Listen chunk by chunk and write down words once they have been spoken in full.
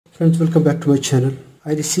Friends, welcome back to my channel.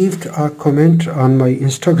 I received a comment on my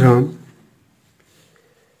Instagram.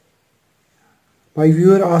 My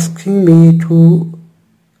viewer asking me to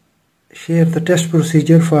share the test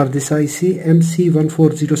procedure for this IC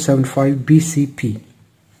MC14075B.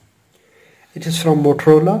 It is from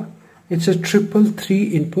Motorola. It's a triple 3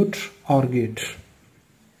 input OR gate.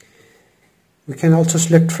 We can also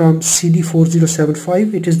select from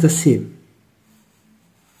CD4075. It is the same.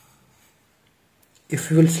 If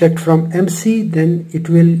we will select from MC, then it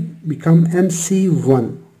will become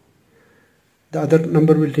MC1. The other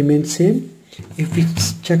number will remain same. If we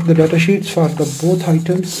check the data sheets for the both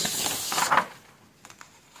items,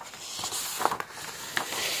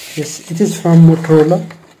 yes, it is from Motorola.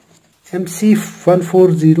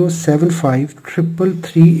 MC14075 triple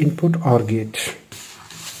 3 input OR gate.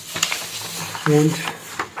 And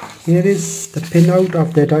here is the pin out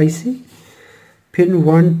of that IC. Pin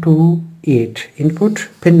 1, 2, 8 input,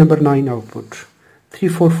 pin number 9 output, 3,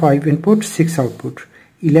 4, 5 input, 6 output,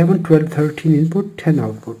 11, 12, 13 input, 10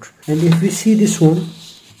 output. And if we see this one,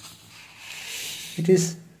 it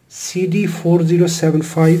is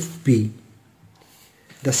CD4075B.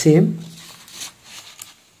 The same.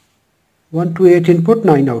 1, 2, 8 input,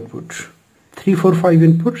 9 output, 3, 4, 5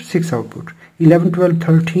 input, 6 output, 11, 12,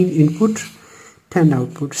 13 input, 10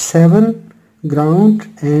 output, 7 ground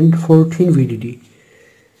and 14 VDD.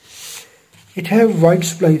 It have wide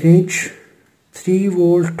supply range 3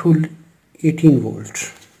 volt to 18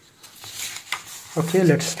 volt. Okay,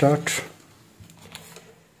 let's start.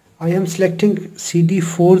 I am selecting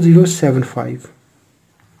CD4075.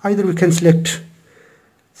 Either we can select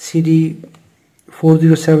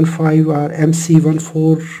CD4075 or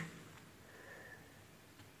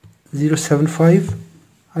MC14075.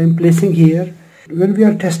 I am placing here. When we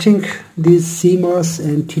are testing these CMOS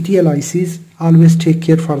and TTL ICs, always take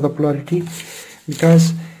care for the polarity,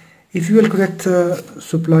 because if you will connect the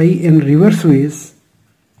supply in reverse ways,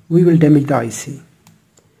 we will damage the IC.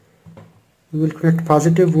 We will connect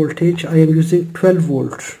positive voltage. I am using 12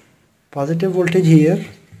 volt positive voltage here,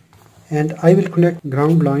 and I will connect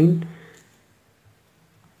ground line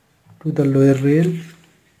to the lower rail.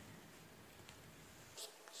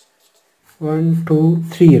 1, 2,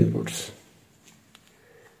 3 inputs.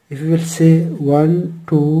 If we will say 1,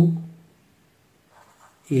 2,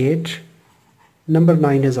 8, number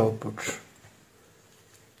 9 is output.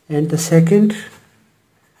 And the second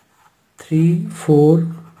 3, 4,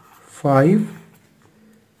 5,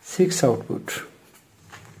 6 output.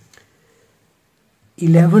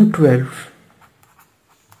 11, 12,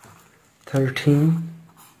 13,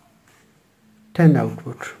 10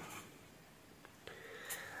 output.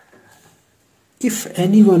 If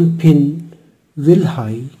any one pin will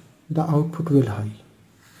high, the output will high.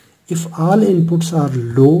 If all inputs are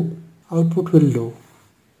low, output will low.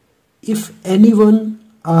 If any one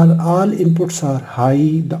or all inputs are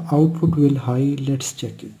high, the output will high. Let's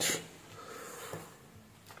check it.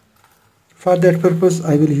 For that purpose,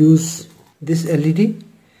 I will use this LED.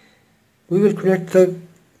 We will connect the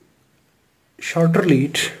shorter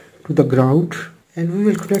lead to the ground, and we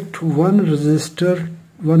will connect one resistor,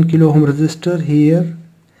 1 kilo ohm resistor here,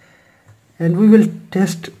 and we will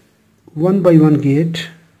test one by one gate.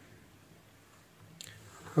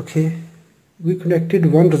 Okay, we connected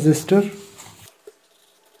one resistor,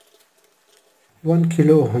 1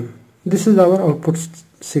 kilo ohm. This is our output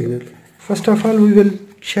signal. First of all, we will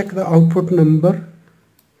check the output number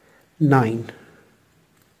 9.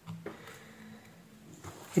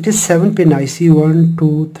 It is 7 pin IC, 1,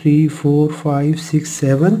 2, 3, 4, 5, 6,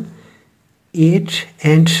 7, 8,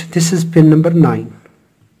 and this is pin number 9.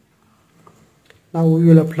 Now we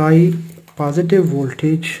will apply positive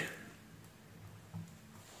voltage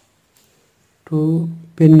to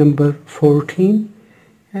pin number 14,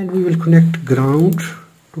 and we will connect ground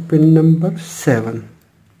to pin number 7.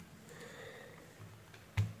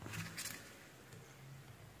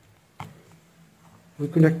 We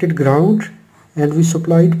connected ground and we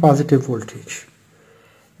supplied positive voltage.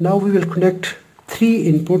 Now we will connect 3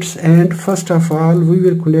 inputs, and first of all we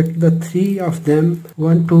will connect the 3 of them,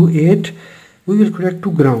 1, 2, 8. We will connect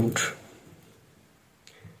to ground.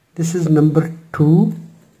 This is number 2,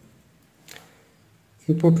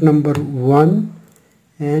 input number 1,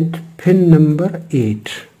 and pin number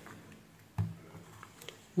 8.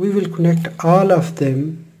 We will connect all of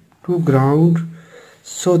them to ground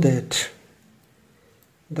so that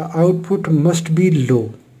the output must be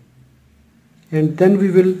low, and then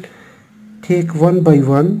we will take one by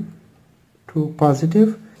one to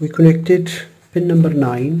positive. We connected pin number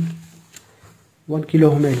 9, 1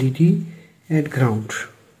 kilo ohm LED, and ground.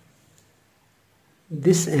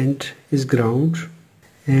 This end is ground,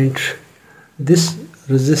 and this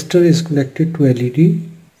resistor is connected to LED,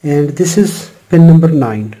 and this is pin number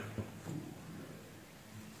 9.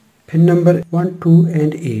 Pin number 1, 2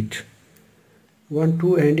 and 8. 1,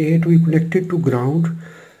 2 and 8 we connected to ground,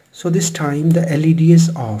 so this time the LED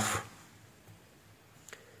is off.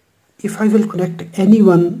 If I will connect any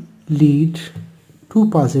one lead to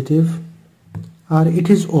positive or it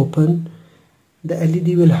is open, the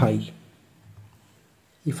LED will high.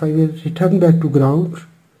 If I will return back to ground,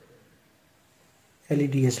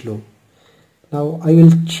 LED is low. Now I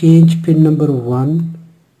will change pin number 1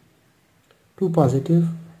 to positive,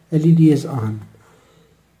 LED is on.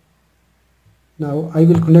 Now I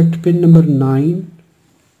will connect pin number 9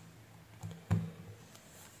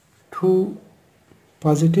 to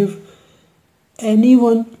positive. Any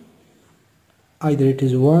one, either it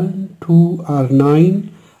is 1, 2 or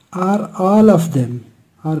 9 or all of them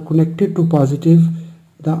are connected to positive,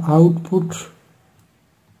 the output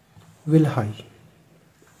will high.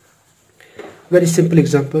 Very simple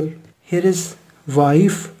example. Here is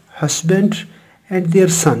wife, husband and their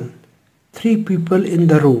son. 3 people in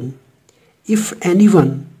the room. If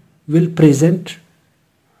anyone will present,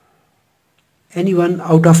 anyone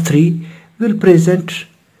out of 3 will present,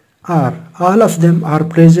 or all of them are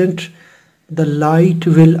present, the light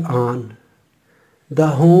will on, the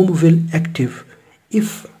home will active.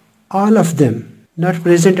 If all of them not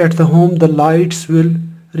present at the home, the lights will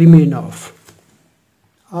remain off.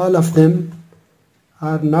 All of them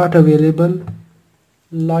are not available,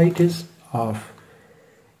 light is off.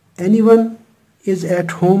 Anyone is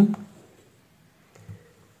at home,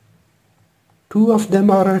 2 of them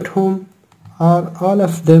are at home or all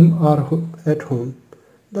of them are at home,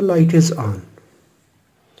 the light is on.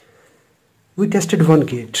 We tested one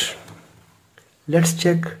gate. Let's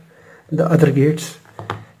check the other gates.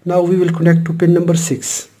 Now we will connect to pin number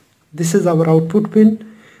 6. This is our output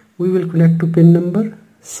pin. We will connect to pin number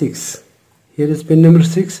 6. Here is pin number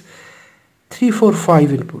 6. 3, 4,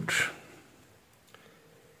 5 input.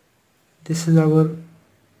 This is our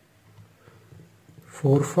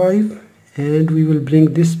 4, 5, and we will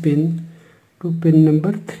bring this pin to pin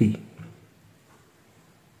number 3.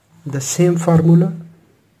 The same formula.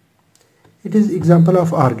 It is example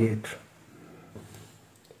of OR gate.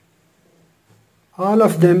 All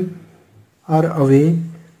of them are away,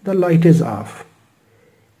 the light is off.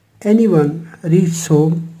 Anyone reaches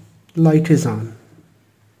home, light is on.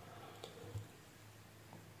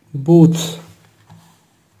 Both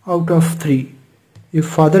out of 3. If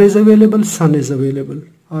father is available, son is available.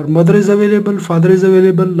 Or mother is available, father is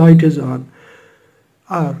available, light is on.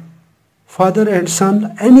 Or father and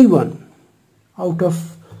son, anyone out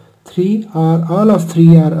of 3 or all of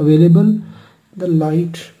 3 are available, the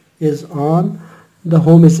light is on, the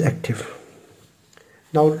home is active.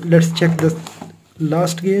 Now let's check the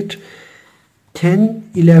last gate.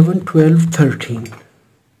 10, 11, 12, 13.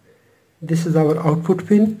 This is our output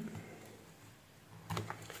pin.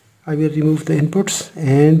 I will remove the inputs,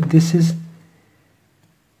 and this is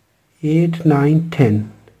 8, 9,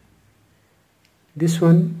 10. This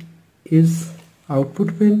one is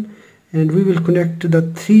output pin, and we will connect the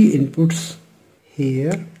 3 inputs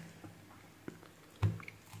here.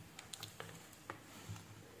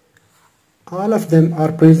 All of them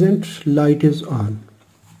are present, light is on.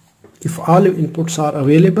 If all inputs are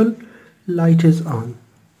available, light is on.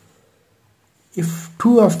 If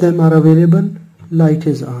 2 of them are available, light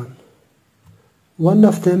is on. 1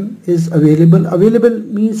 of them is available. Available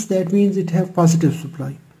means it have positive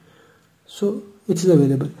supply, so it is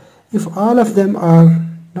available. If all of them are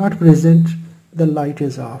not present, the light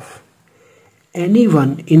is off. Any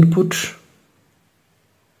one input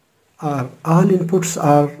or all inputs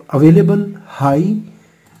are available, high,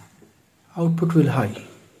 output will high.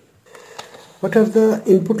 What are the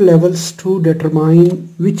input levels to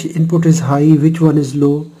determine which input is high, which one is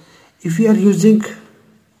low? If we are using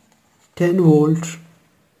 10 volt,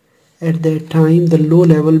 at that time the low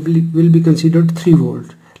level will be considered 3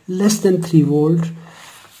 volt. Less than 3 volt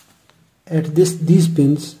at these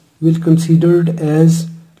pins will considered as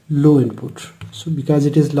low input. So because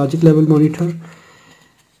it is logic level monitor,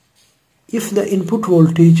 if the input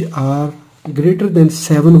voltage are greater than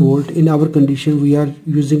 7 volt, in our condition we are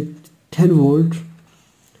using 10 volt,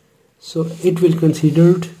 so it will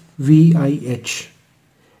considered VIH,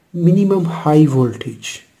 minimum high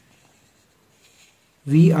voltage.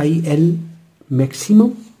 VIL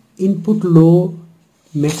maximum, input low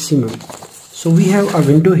maximum. So we have a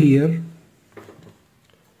window here,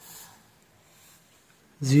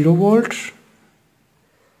 0 volt.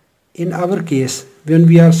 In our case, when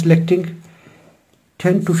we are selecting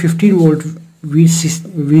 10 to 15 volt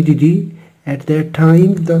VDD At that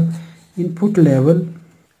time the input level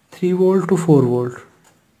 3 volt to 4 volt,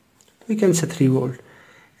 we can say 3 volt,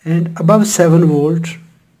 and above 7 volt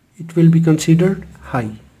it will be considered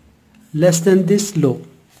high, less than this low.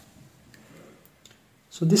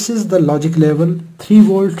 So this is the logic level: 3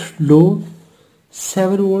 volt low,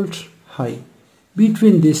 7 volt high.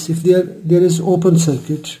 Between this, if there is open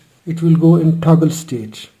circuit, it will go in toggle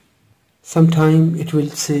state. Sometime it will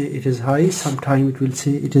say it is high, sometime it will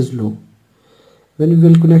say it is low. When we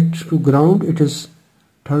will connect to ground, it is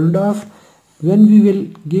turned off. When we will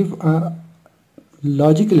give a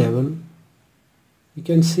logic level, you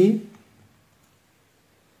can see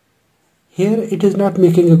here it is not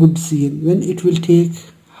making a good decision. When it will take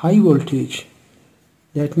high voltage,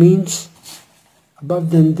 that means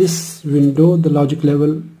above than this window, the logic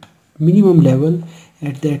level, minimum level,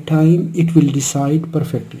 at that time it will decide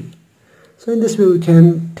perfectly. So in this way we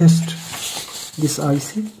can test this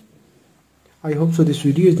IC. I hope so this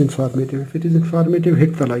video is informative. If it is informative,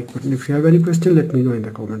 hit the like button. If you have any question, let me know in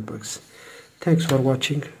the comment box. Thanks for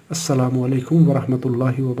watching. Assalamu alaikum wa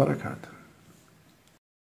rahmatullahi wa barakatuh.